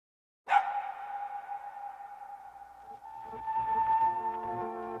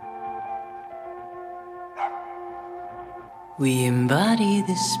We embody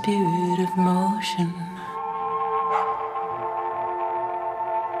the spirit of motion.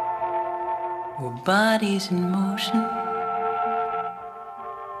 We're bodies in motion.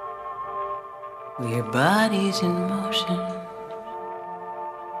 We're bodies in motion.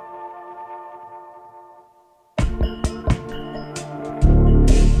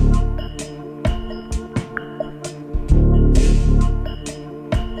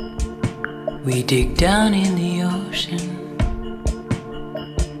 We dig down in the ocean,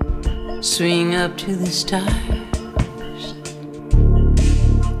 swing up to the stars.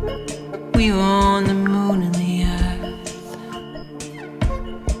 We own the moon and the earth.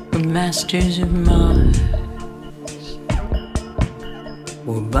 We're masters of Mars.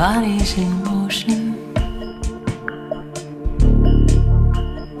 We're bodies in motion.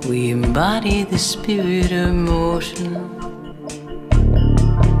 We embody the spirit of motion.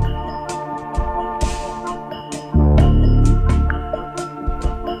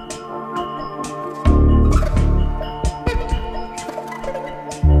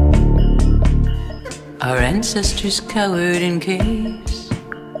 Our ancestors cowered in caves,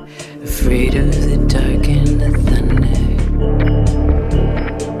 afraid of the dark and the thunder.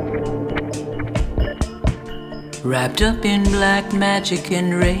 Wrapped up in black magic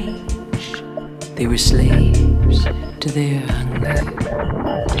and rage, they were slaves to their hunger.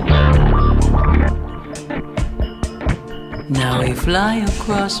 Now we fly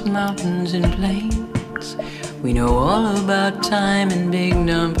across mountains and plains. We know all about time and big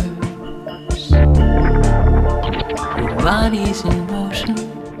numbers. Bodies in motion.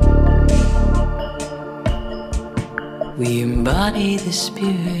 We embody the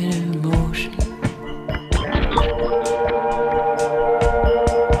spirit of motion.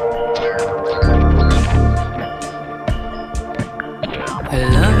 I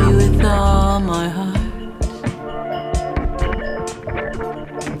love you with all my heart.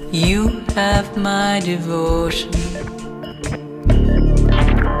 You have my devotion.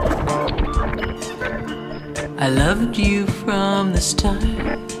 I loved you from the start.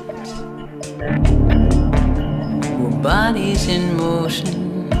 We're bodies in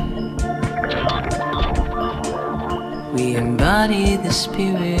motion. We embody the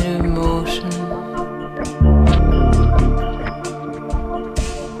spirit of motion.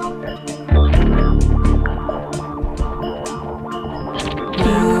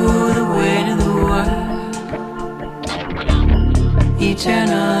 Blew the weight of the world,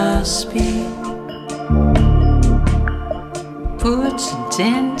 eternal speed. Puts a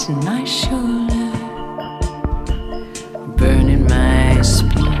dent in my shoulder, burning my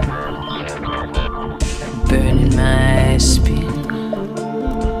spine, burning my spine.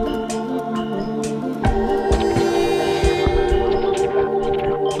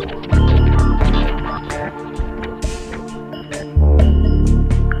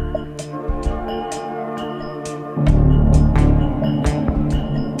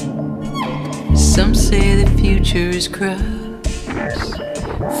 Some say the future is crowded,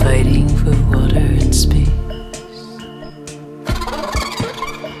 fighting for water and space.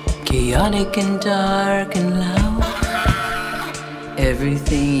 Chaotic and dark and loud,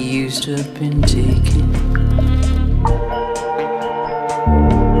 everything used to have been taken.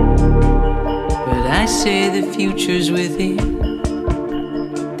 But I say the future's within,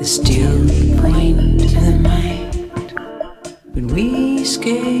 the still point to the mind. When we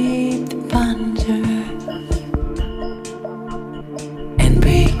escape the bonds of earth and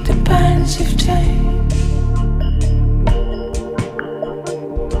break the bonds of time.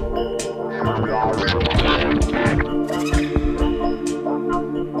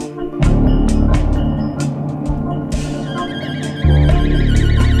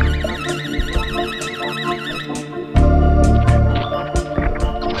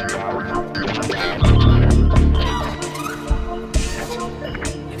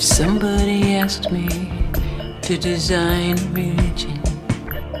 If somebody asked me to design a religion,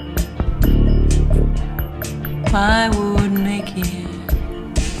 I would make it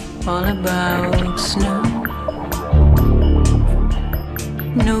all about snow.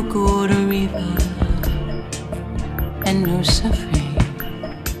 No good or evil and no suffering,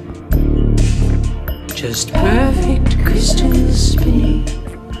 just perfect crystal spinning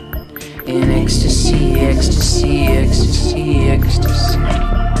in ecstasy, ecstasy, ecstasy, ecstasy.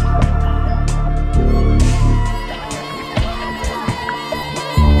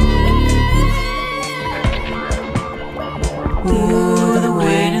 Ooh, the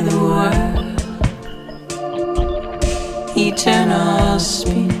weight of the world, eternal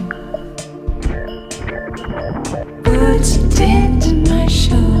spin, puts a dent in my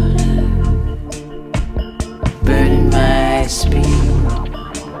shoulder, burning my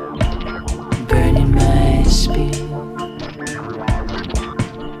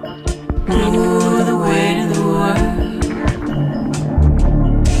Move the weight of the world,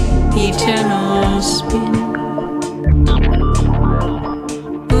 eternal spin.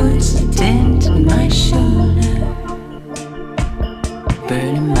 Puts a dent in my shoulder,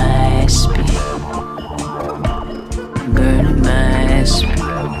 burning my spirit, burning my spirit.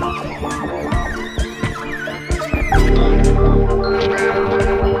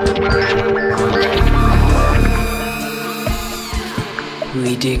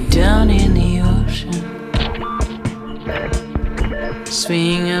 We dig down in the ocean,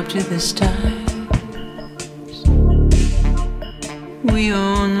 swing up to the stars. We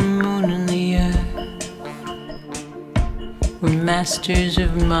own the moon and the earth. We're masters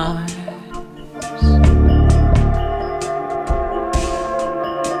of Mars.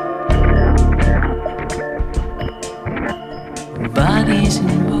 Bodies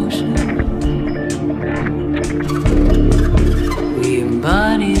in motion, we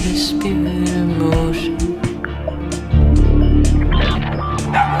embody the spirit of motion.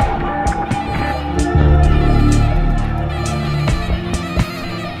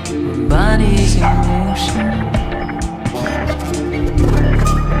 Bodies in motion,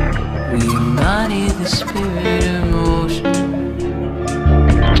 we embody the spirit of motion.